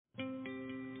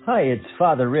Hi, it's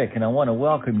Father Rick, and I want to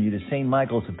welcome you to St.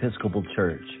 Michael's Episcopal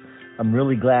Church. I'm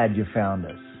really glad you found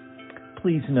us.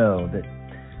 Please know that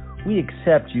we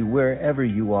accept you wherever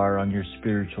you are on your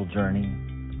spiritual journey,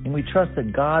 and we trust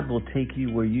that God will take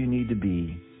you where you need to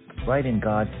be, right in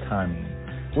God's timing.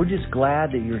 We're just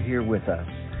glad that you're here with us,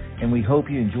 and we hope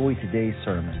you enjoy today's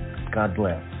sermon. God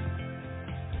bless.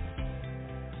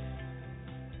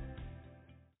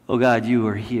 Oh God, you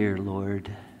are here,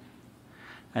 Lord.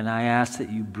 And I ask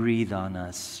that you breathe on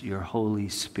us, your Holy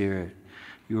Spirit,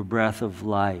 your breath of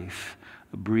life.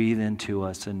 Breathe into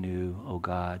us anew, O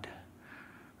God.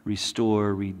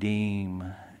 Restore, redeem,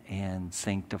 and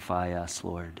sanctify us,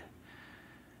 Lord.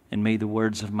 And may the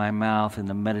words of my mouth and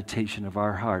the meditation of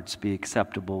our hearts be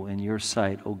acceptable in your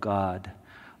sight, O God,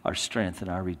 our strength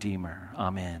and our Redeemer.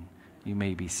 Amen. You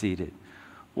may be seated.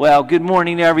 Well, good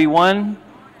morning, everyone.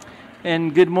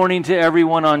 And good morning to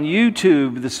everyone on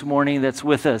YouTube this morning that's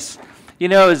with us. You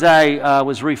know, as I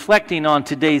was reflecting on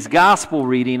today's gospel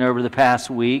reading over the past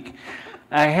week,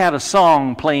 I had a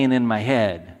song playing in my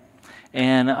head.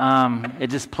 And it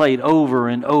just played over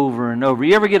and over and over.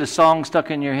 You ever get a song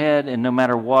stuck in your head, and no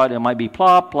matter what, it might be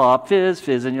plop, plop, fizz,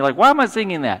 fizz, and you're like, why am I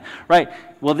singing that? Right?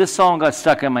 Well, this song got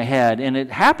stuck in my head, and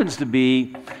it happens to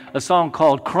be a song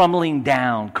called Crumbling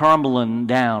Down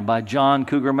by John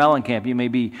Cougar Mellencamp. You may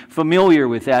be familiar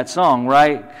with that song,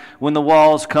 right? When the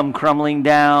walls come crumbling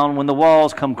down, when the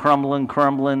walls come crumbling,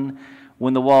 crumbling,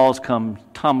 when the walls come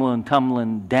tumbling,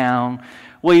 tumbling down.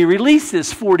 Well, he released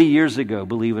this 40 years ago,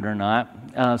 believe it or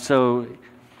not. So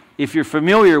if you're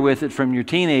familiar with it from your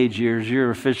teenage years, you're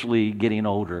officially getting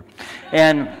older.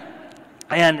 And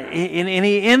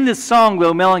in this song,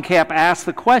 though, Mellencamp asked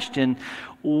the question,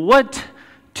 what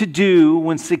to do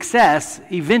when success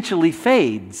eventually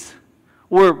fades?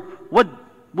 Or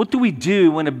what do we do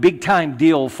when a big-time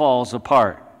deal falls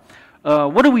apart?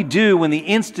 What do we do when the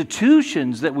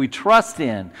institutions that we trust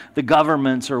in, the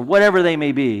governments or whatever they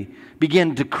may be,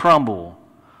 begin to crumble?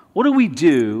 What do we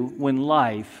do when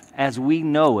life, as we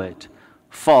know it,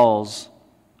 falls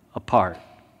apart?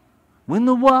 When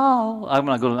the wall...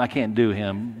 I can't do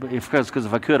him, because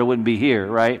if I could, I wouldn't be here,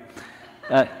 right?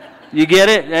 You get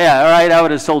it? Yeah, all right, I would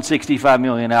have sold 65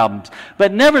 million albums.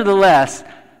 But nevertheless,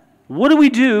 what do we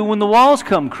do when the walls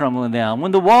come crumbling down?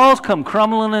 When the walls come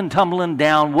crumbling and tumbling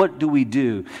down, what do we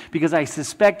do? Because I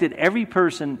suspect that every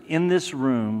person in this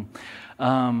room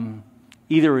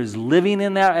either is living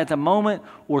in that at the moment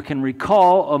or can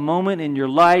recall a moment in your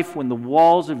life when the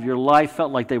walls of your life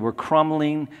felt like they were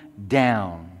crumbling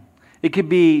down. It could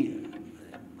be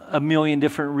a million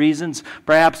different reasons.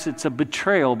 Perhaps it's a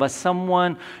betrayal by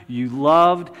someone you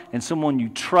loved and someone you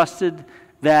trusted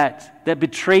that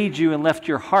betrayed you and left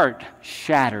your heart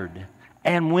shattered.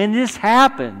 And when this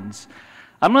happens,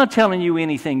 I'm not telling you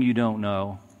anything you don't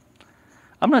know.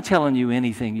 I'm not telling you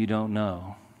anything you don't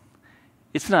know.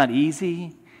 It's not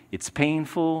easy. It's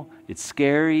painful. It's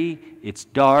scary. It's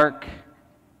dark.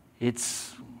 You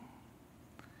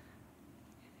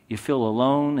feel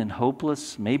alone and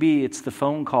hopeless. Maybe it's the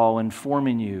phone call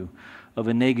informing you of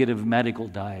a negative medical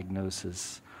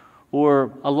diagnosis,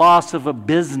 or a loss of a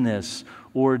business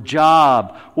or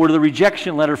job, or the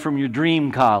rejection letter from your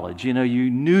dream college. You know, you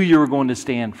knew you were going to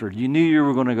Stanford. You knew you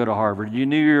were going to go to Harvard. You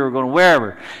knew you were going to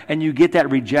wherever. And you get that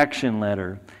rejection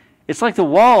letter. It's like the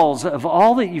walls of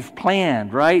all that you've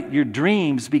planned, right? Your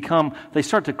dreams they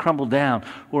start to crumble down.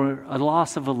 Or a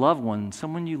loss of a loved one,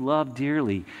 someone you love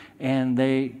dearly, and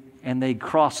they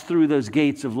cross through those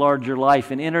gates of larger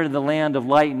life and enter the land of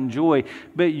light and joy.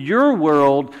 But your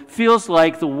world feels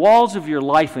like the walls of your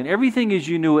life and everything as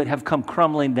you knew it have come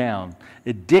crumbling down.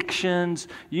 Addictions,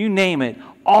 you name it.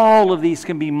 All of these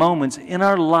can be moments in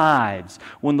our lives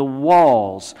when the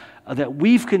walls that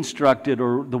we've constructed,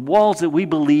 or the walls that we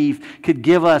believe could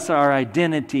give us our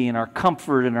identity and our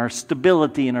comfort and our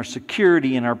stability and our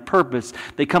security and our purpose,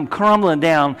 they come crumbling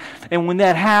down. And when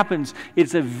that happens,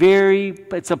 it's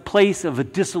a place of a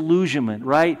disillusionment,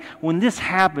 right? When this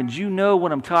happens, you know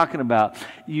what I'm talking about.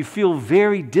 You feel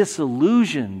very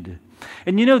disillusioned.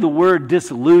 And you know the word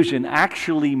disillusion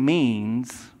actually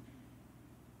means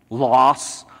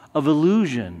loss of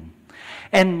illusion.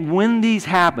 And when these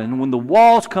happen, when the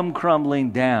walls come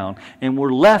crumbling down and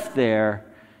we're left there,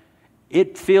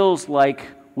 it feels like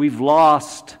we've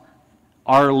lost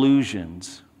our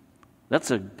illusions.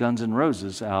 That's a Guns N'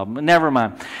 Roses album. Never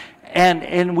mind.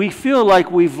 And we feel like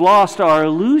we've lost our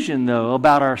illusion, though,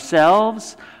 about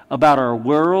ourselves, about our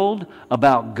world,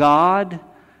 about God.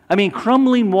 I mean,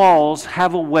 crumbling walls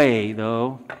have a way,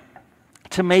 though,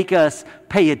 to make us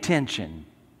pay attention.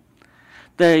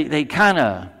 They kind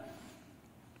of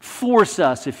force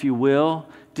us, if you will,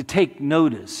 to take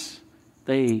notice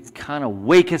they kind of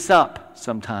wake us up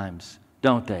sometimes,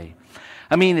 don't they?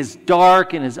 I mean, as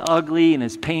dark and as ugly and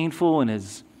as painful and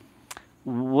as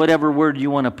whatever word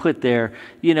you want to put there,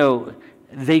 you know,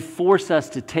 they force us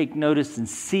to take notice and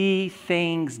see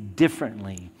things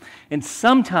differently. And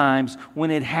sometimes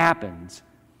when it happens,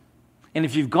 and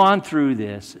if you've gone through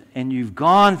this and you've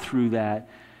gone through that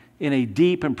in a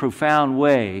deep and profound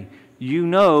way, you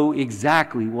know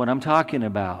exactly what I'm talking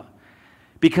about.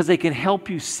 Because they can help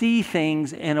you see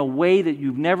things in a way that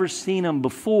you've never seen them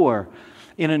before,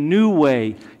 in a new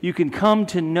way. You can come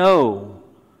to know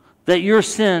that your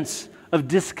sense of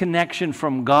disconnection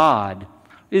from God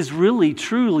is really,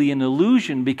 truly an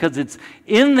illusion, because it's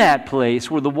in that place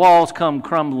where the walls come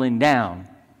crumbling down.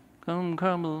 Come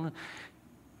crumbling.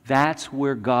 That's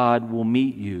where God will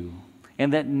meet you.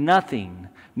 And that nothing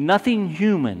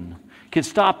human can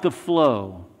stop the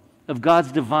flow of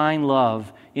God's divine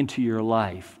love into your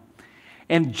life.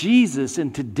 And Jesus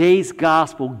in today's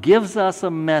gospel gives us a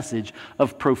message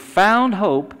of profound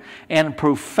hope and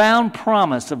profound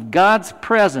promise of God's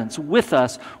presence with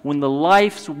us when the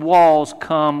life's walls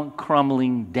come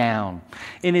crumbling down.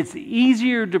 And it's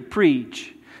easier to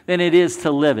preach than it is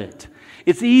to live it.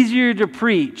 It's easier to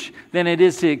preach than it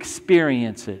is to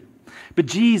experience it. But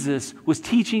Jesus was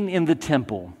teaching in the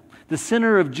temple, the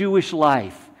center of Jewish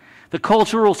life, the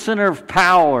cultural center of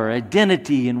power,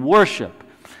 identity, and worship.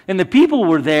 And the people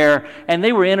were there, and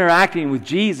they were interacting with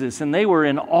Jesus, and they were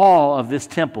in awe of this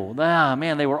temple. Ah,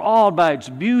 man, they were awed by its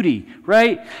beauty,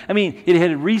 right? I mean, it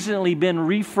had recently been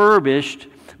refurbished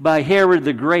by Herod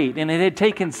the Great, and it had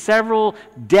taken several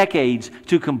decades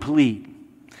to complete.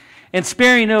 And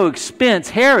sparing no expense,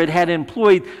 Herod had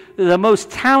employed the most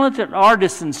talented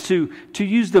artisans to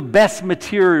use the best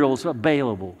materials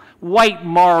available. White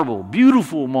marble,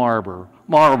 beautiful marble,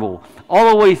 all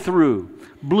the way through.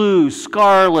 Blue,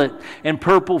 scarlet, and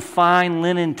purple fine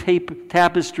linen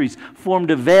tapestries formed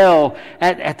a veil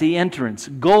at the entrance.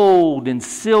 Gold and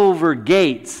silver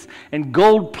gates and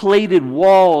gold-plated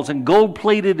walls and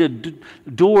gold-plated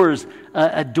doors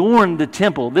adorned the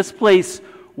temple. This place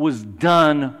was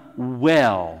done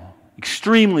well,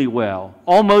 extremely well,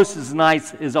 almost as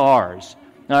nice as ours,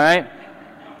 all right?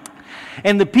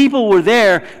 And the people were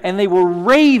there, and they were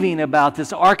raving about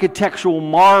this architectural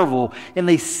marvel, and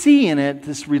they see in it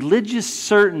this religious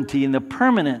certainty and the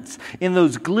permanence in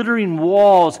those glittering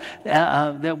walls,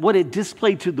 that what it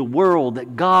displayed to the world,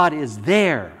 that God is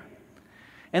there.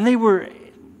 And they were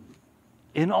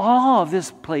in awe of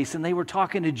this place, and they were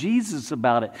talking to Jesus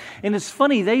about it. And it's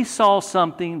funny, they saw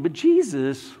something, but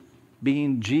Jesus,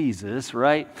 being Jesus,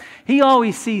 right? He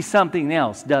always sees something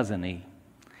else, doesn't he?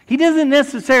 He doesn't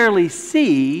necessarily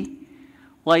see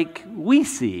like we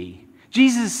see.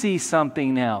 Jesus sees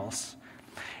something else.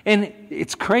 And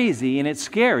it's crazy and it's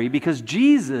scary because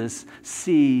Jesus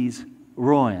sees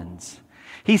ruins.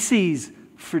 He sees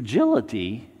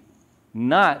fragility,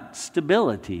 not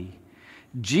stability.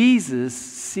 Jesus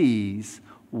sees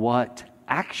what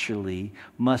actually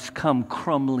must come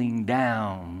crumbling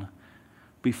down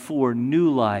before new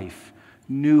life,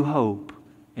 new hope,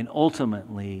 and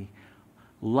ultimately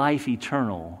life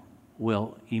eternal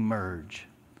will emerge.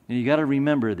 And you got to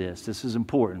remember this. This is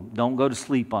important. Don't go to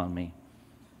sleep on me.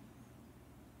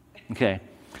 Okay.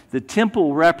 The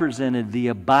temple represented the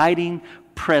abiding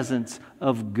presence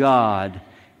of God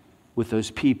with those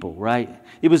people, right?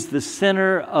 It was the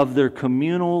center of their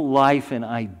communal life and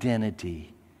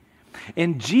identity.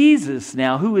 And Jesus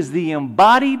now, who is the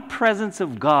embodied presence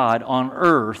of God on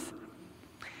earth,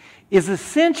 is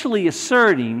essentially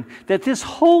asserting that this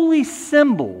holy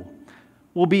symbol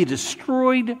will be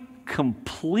destroyed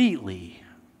completely.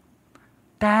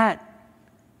 That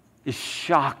is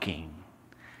shocking.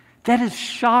 That is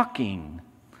shocking.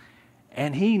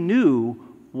 And he knew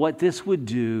what this would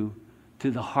do to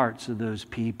the hearts of those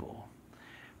people.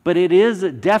 But it is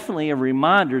definitely a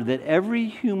reminder that every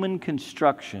human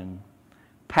construction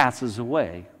passes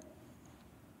away.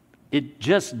 It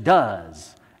just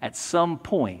does. At some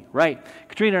point, right?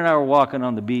 Katrina and I were walking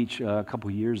on the beach a couple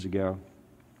years ago,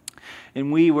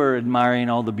 and we were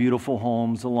admiring all the beautiful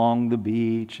homes along the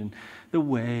beach and the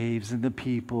waves and the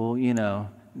people, you know,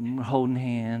 holding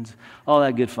hands, all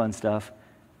that good fun stuff.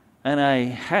 And I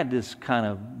had this kind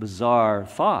of bizarre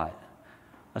thought.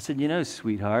 I said, you know,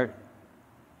 sweetheart,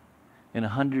 in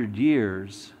 100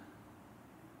 years,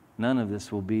 none of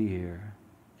this will be here.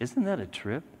 Isn't that a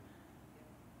trip?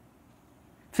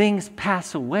 Things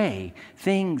pass away.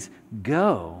 Things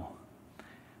go.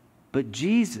 But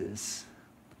Jesus,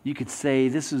 you could say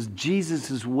this is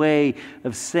Jesus' way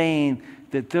of saying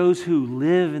that those who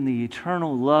live in the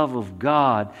eternal love of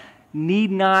God need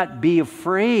not be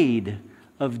afraid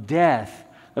of death,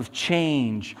 of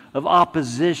change, of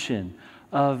opposition,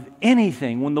 of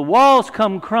anything. When the walls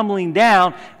come crumbling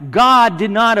down, God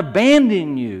did not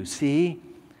abandon you, see?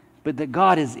 But that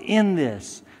God is in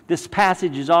this. This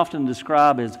passage is often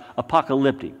described as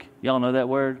apocalyptic. Y'all know that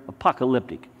word?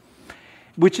 Apocalyptic.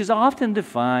 Which is often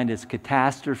defined as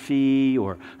catastrophe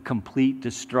or complete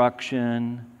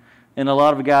destruction. And a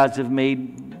lot of guys have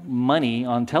made money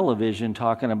on television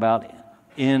talking about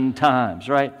end times,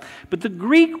 right? But the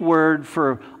Greek word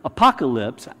for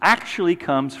apocalypse actually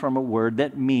comes from a word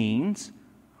that means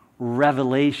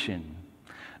revelation,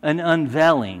 an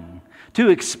unveiling. To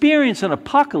experience an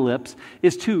apocalypse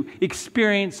is to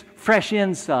experience fresh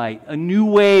insight, a new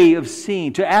way of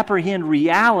seeing, to apprehend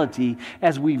reality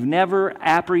as we've never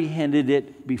apprehended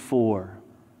it before.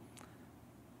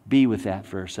 Be with that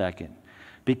for a second.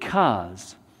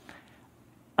 Because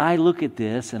I look at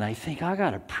this and I think, I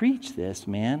got to preach this,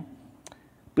 man.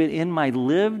 But in my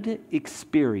lived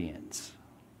experience,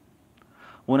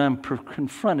 when I'm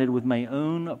confronted with my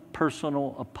own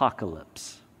personal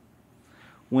apocalypse,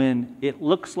 when it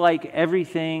looks like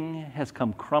everything has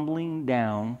come crumbling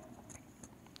down,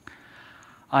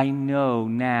 I know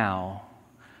now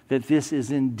that this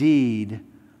is indeed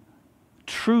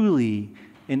truly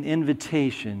an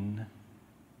invitation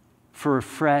for a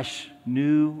fresh,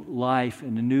 new life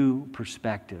and a new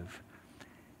perspective.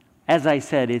 As I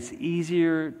said, it's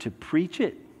easier to preach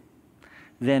it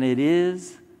than it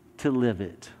is to live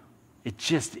it. It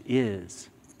just is.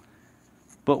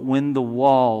 But when the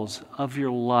walls of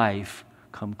your life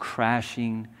come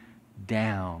crashing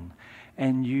down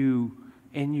and you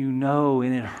know,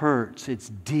 and it hurts, it's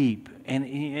deep, and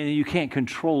you can't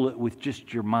control it with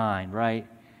just your mind, right?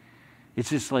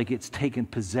 It's just like it's taken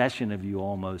possession of you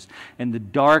almost. And the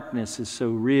darkness is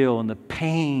so real, and the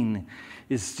pain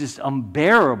is just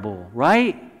unbearable,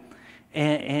 right?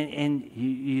 And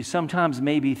you sometimes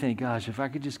maybe think, gosh, if I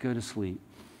could just go to sleep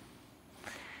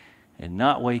and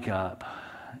not wake up,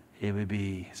 it would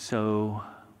be so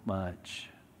much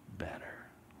better.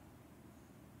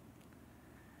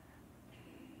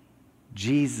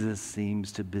 Jesus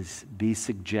seems to be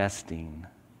suggesting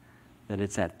that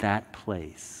it's at that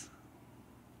place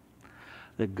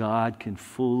that God can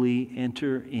fully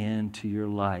enter into your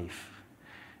life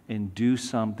and do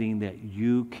something that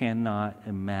you cannot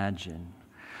imagine.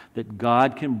 That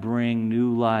God can bring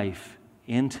new life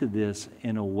into this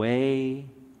in a way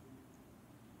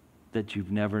that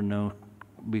you've never known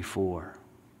before.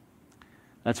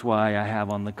 That's why I have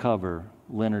on the cover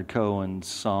Leonard Cohen's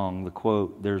song, the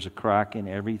quote, "There's a crack in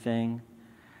everything,"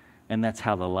 and that's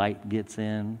how the light gets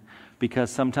in.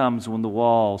 Because sometimes when the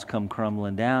walls come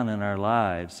crumbling down in our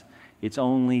lives, it's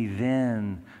only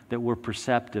then that we're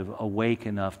perceptive, awake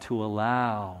enough to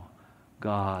allow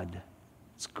God's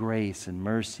grace and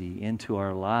mercy into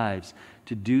our lives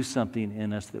to do something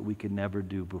in us that we could never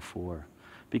do before.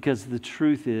 Because the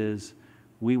truth is,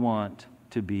 we want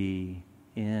to be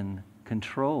in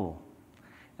control.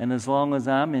 And as long as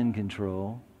I'm in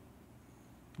control,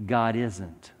 God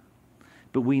isn't.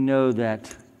 But we know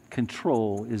that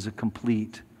control is a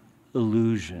complete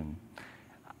illusion.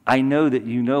 I know that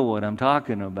you know what I'm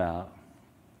talking about.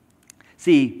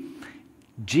 See,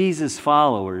 Jesus'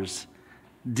 followers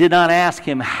did not ask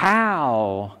him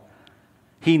how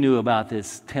he knew about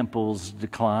this temple's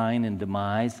decline and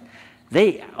demise.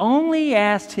 They only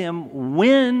asked him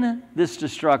when this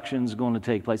destruction is going to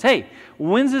take place. Hey,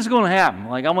 when's this going to happen?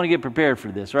 Like, I want to get prepared for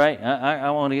this, right? I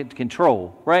want to get to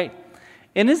control, right?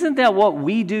 And isn't that what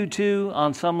we do too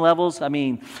on some levels? I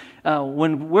mean,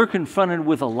 when we're confronted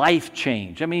with a life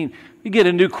change, I mean, you get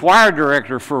a new choir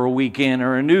director for a weekend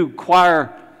or a new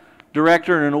choir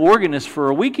director and an organist for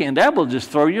a weekend, that will just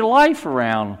throw your life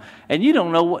around. And you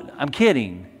don't know what, I'm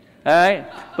kidding. All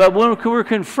right? But when we're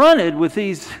confronted with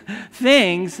these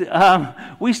things,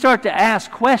 we start to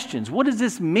ask questions. What does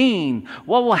this mean?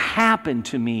 What will happen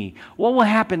to me? What will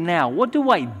happen now? What do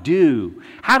I do?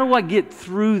 How do I get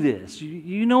through this?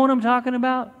 You know what I'm talking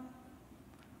about?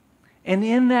 And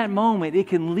in that moment, it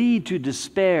can lead to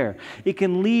despair. It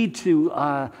can lead to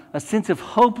a sense of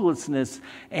hopelessness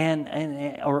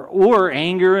or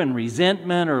anger and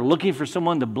resentment or looking for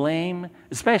someone to blame,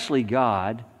 especially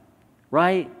God,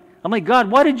 right? I'm like, God,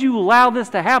 why did you allow this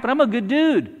to happen? I'm a good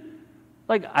dude.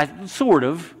 Like, sort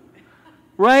of,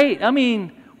 right? I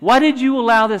mean, why did you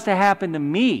allow this to happen to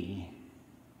me?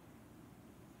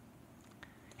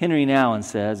 Henry Nouwen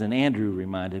says, and Andrew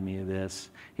reminded me of this,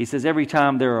 he says, every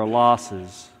time there are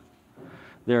losses,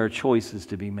 there are choices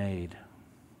to be made.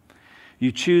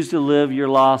 You choose to live your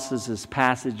losses as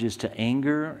passages to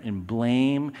anger and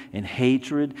blame and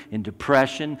hatred and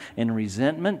depression and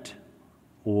resentment,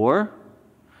 or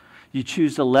You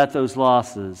choose to let those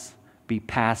losses be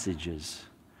passages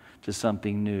to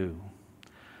something new,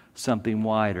 something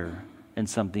wider, and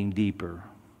something deeper.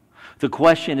 The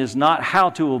question is not how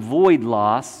to avoid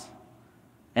loss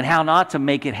and how to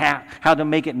make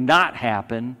it not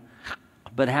happen,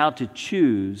 but how to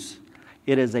choose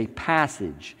it as a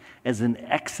passage, as an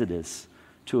exodus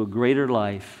to a greater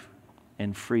life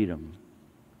and freedom.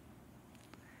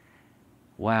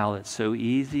 Wow, it's so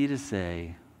easy to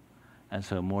say and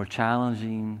so more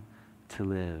challenging to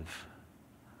live.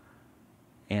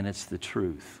 And it's the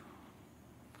truth.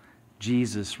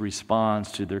 Jesus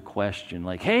responds to their question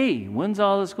like, hey, when's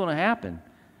all this going to happen?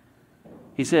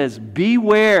 He says,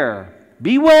 beware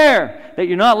that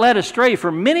you're not led astray,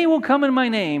 for many will come in my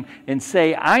name and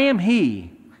say, I am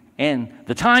he, and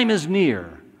the time is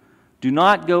near. Do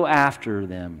not go after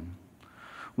them.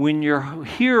 When you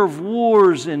hear of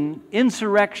wars and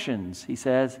insurrections, he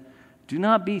says, do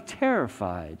not be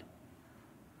terrified.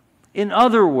 In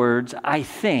other words, I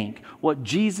think what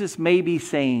Jesus may be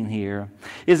saying here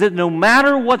is that no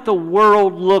matter what the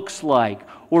world looks like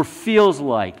or feels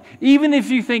like, even if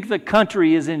you think the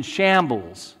country is in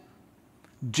shambles,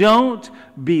 don't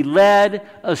be led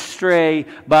astray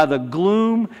by the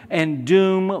gloom and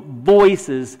doom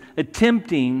voices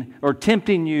tempting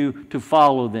you to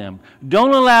follow them.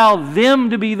 Don't allow them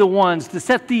to be the ones to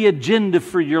set the agenda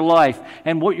for your life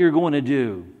and what you're going to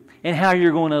do and how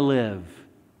you're going to live.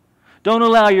 Don't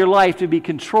allow your life to be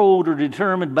controlled or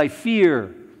determined by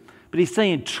fear. But he's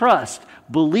saying trust,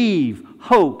 believe,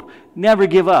 hope, never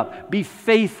give up. Be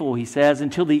faithful, he says,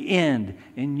 until the end,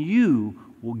 and you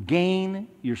will gain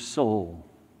your soul.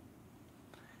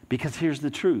 Because here's the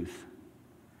truth.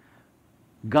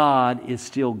 God is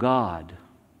still God.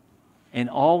 And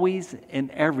always and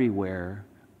everywhere,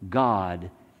 God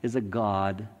is a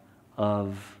God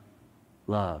of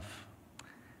love.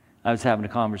 I was having a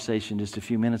conversation just a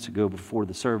few minutes ago before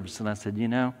the service, and I said,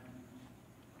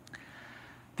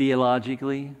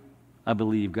 theologically, I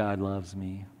believe God loves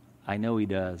me. I know he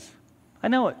does. I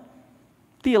know it.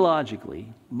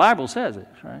 Theologically. The Bible says it,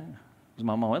 right? The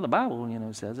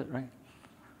Bible, says it, right?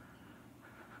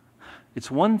 It's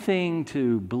one thing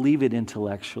to believe it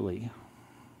intellectually.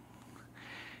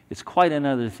 It's quite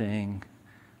another thing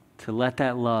to let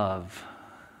that love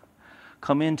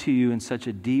come into you in such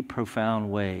a deep,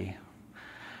 profound way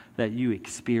that you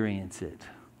experience it.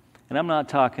 And I'm not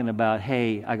talking about,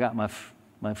 hey, I got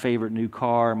my favorite new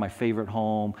car, my favorite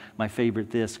home, my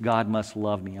favorite this, God must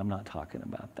love me. I'm not talking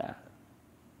about that.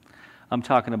 I'm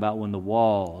talking about when the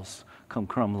walls come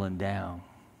crumbling down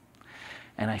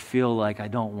and I feel like I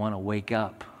don't want to wake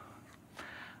up.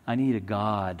 I need a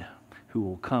God who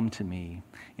will come to me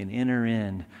and enter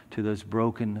into those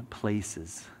broken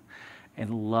places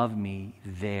and love me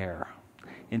there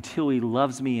until he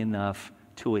loves me enough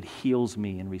till it heals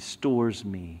me and restores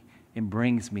me and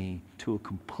brings me to a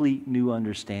complete new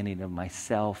understanding of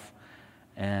myself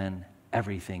and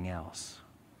everything else.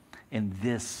 And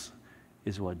this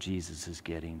is what Jesus is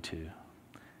getting to.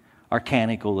 Our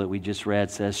canticle that we just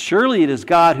read says, surely it is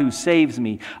God who saves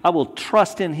me. I will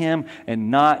trust in him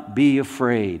and not be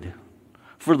afraid.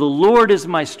 For the Lord is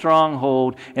my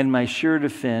stronghold and my sure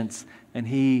defense, and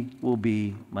he will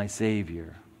be my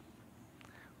Savior.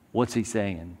 What's he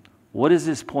saying? What is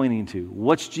this pointing to?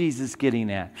 What's Jesus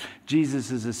getting at? Jesus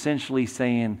is essentially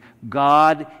saying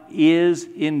God is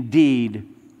indeed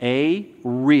A,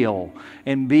 real,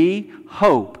 and B,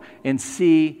 hope, and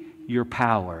C, your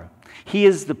power. He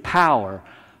is the power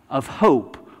of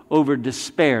hope over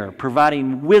despair,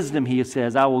 providing wisdom, he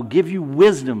says. I will give you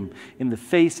wisdom in the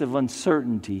face of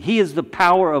uncertainty. He is the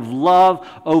power of love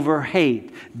over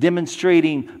hate,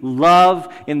 demonstrating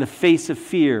love in the face of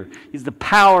fear. He's the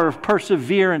power of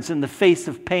perseverance in the face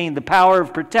of pain, the power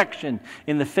of protection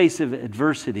in the face of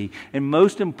adversity. And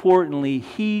most importantly,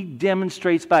 he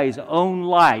demonstrates by his own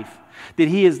life that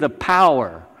he is the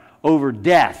power over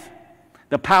death,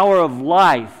 the power of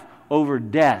life over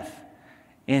death.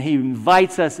 And he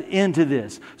invites us into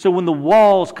this. So when the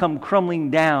walls come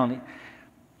crumbling down,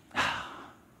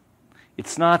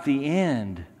 it's not the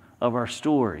end of our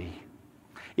story.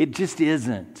 It just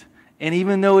isn't. And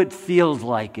even though it feels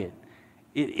like it,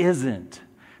 it isn't.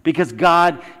 Because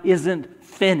God isn't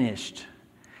finished.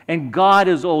 And God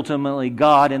is ultimately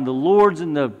God. And the lords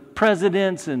and the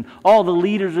presidents and all the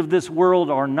leaders of this world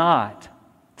are not.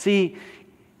 See,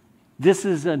 this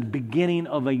is a beginning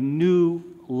of a new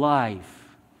life.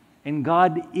 And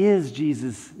God is,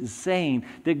 Jesus is saying,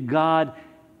 that God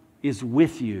is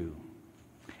with you.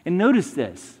 And notice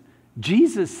this.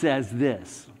 Jesus says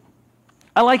this.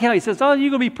 I like how he says, you're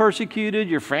going to be persecuted.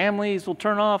 Your families will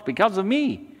turn off because of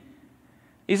me.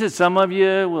 He said, some of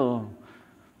you will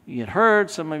get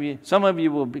hurt, some of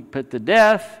you will be put to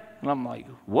death. And I'm like,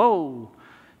 whoa.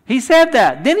 He said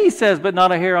that. Then he says, but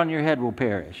not a hair on your head will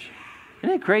perish.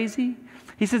 Isn't it crazy?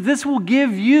 He says, this will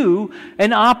give you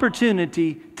an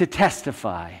opportunity to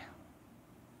testify.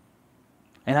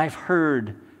 And I've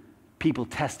heard people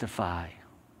testify.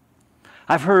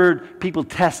 I've heard people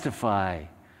testify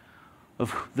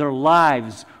of their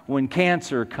lives when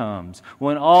cancer comes,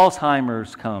 when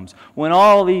Alzheimer's comes, when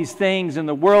all these things in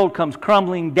the world comes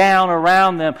crumbling down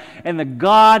around them, and the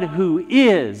God who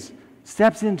is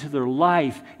steps into their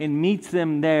life and meets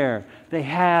them there. They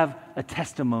have a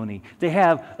testimony. They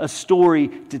have a story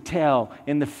to tell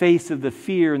in the face of the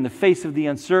fear, in the face of the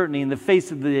uncertainty, in the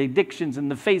face of the addictions, in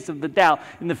the face of the doubt,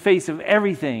 in the face of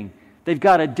everything. They've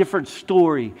got a different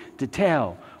story to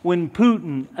tell. When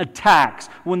Putin attacks,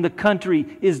 when the country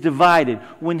is divided,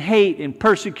 when hate and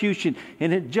persecution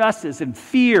and injustice and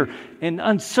fear and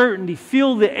uncertainty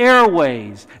fill the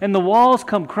airways and the walls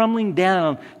come crumbling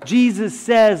down, Jesus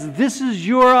says, this is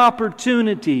your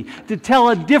opportunity to tell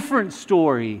a different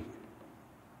story.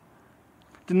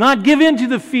 To not give in to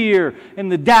the fear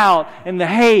and the doubt and the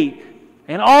hate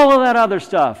and all of that other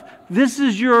stuff. This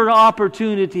is your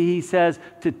opportunity, he says,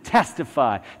 to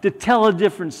testify, to tell a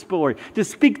different story, to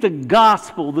speak the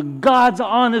gospel, the God's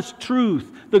honest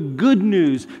truth, the good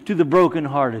news to the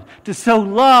brokenhearted, to sow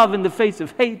love in the face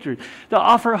of hatred, to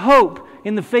offer hope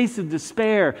in the face of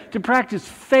despair, to practice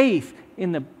faith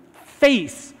in the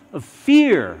face of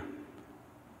fear.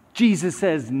 Jesus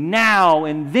says now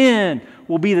and then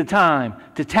will be the time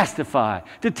to testify,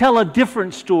 to tell a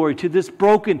different story to this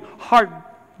broken heart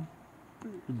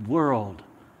world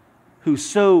who's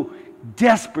so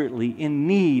desperately in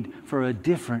need for a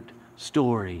different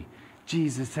story.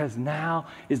 Jesus says now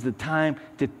is the time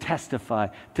to testify,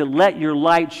 to let your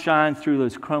light shine through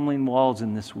those crumbling walls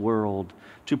in this world,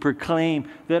 to proclaim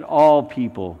that all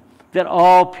people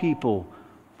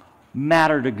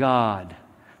matter to God,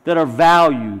 that are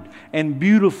valued and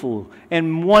beautiful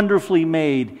and wonderfully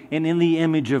made and in the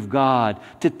image of God,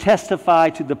 to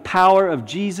testify to the power of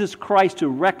Jesus Christ to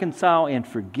reconcile and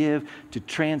forgive, to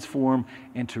transform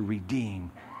and to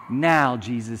redeem. Now,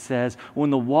 Jesus says,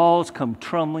 when the walls come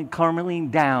crumbling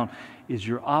down, is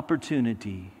your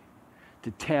opportunity to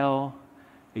tell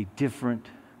a different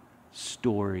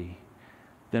story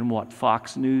than what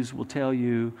Fox News will tell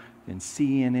you, and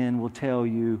CNN will tell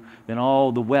you, and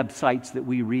all the websites that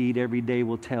we read every day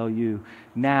will tell you.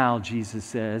 Now, Jesus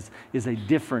says, is a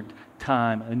different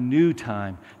time, a new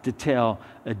time to tell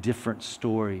a different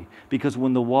story. Because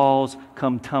when the walls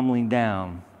come tumbling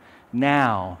down,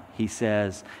 now, he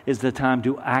says, is the time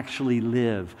to actually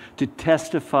live, to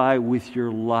testify with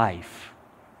your life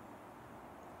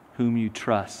whom you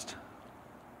trust.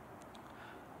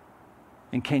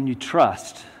 And can you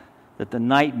trust that the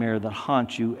nightmare that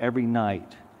haunts you every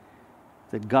night,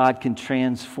 that God can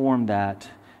transform that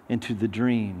into the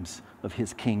dreams of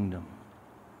his kingdom?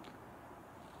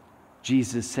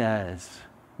 Jesus says,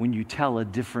 when you tell a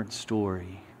different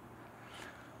story,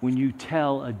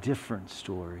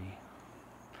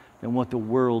 than what the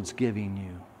world's giving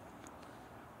you,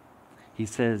 he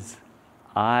says,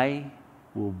 I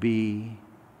will be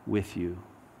with you.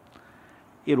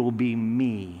 It will be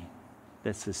me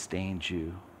that sustains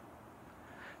you.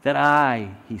 That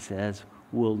I, he says,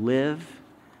 will live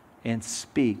and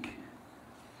speak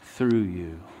through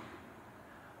you.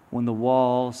 When the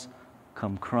walls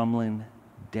come crumbling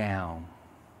down,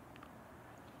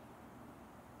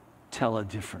 tell a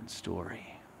different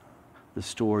story, the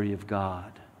story of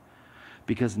God.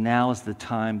 Because now is the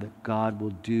time that God will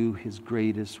do his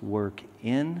greatest work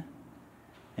in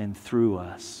and through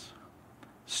us.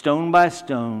 Stone by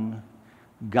stone,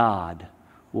 God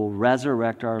will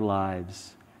resurrect our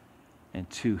lives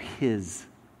into his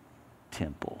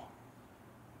temple.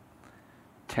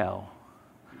 Tell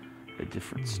a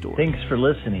different story. Thanks for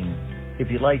listening. If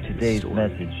you like today's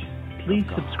message, please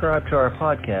subscribe to our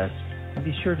podcast and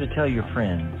be sure to tell your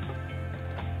friends.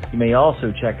 You may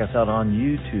also check us out on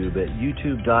YouTube at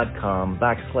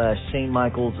youtube.com/St.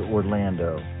 Michael's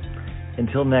Orlando.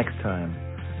 Until next time,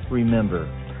 remember,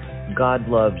 God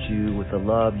loves you with a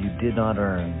love you did not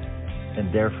earn,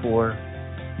 and therefore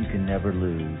you can never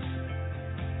lose.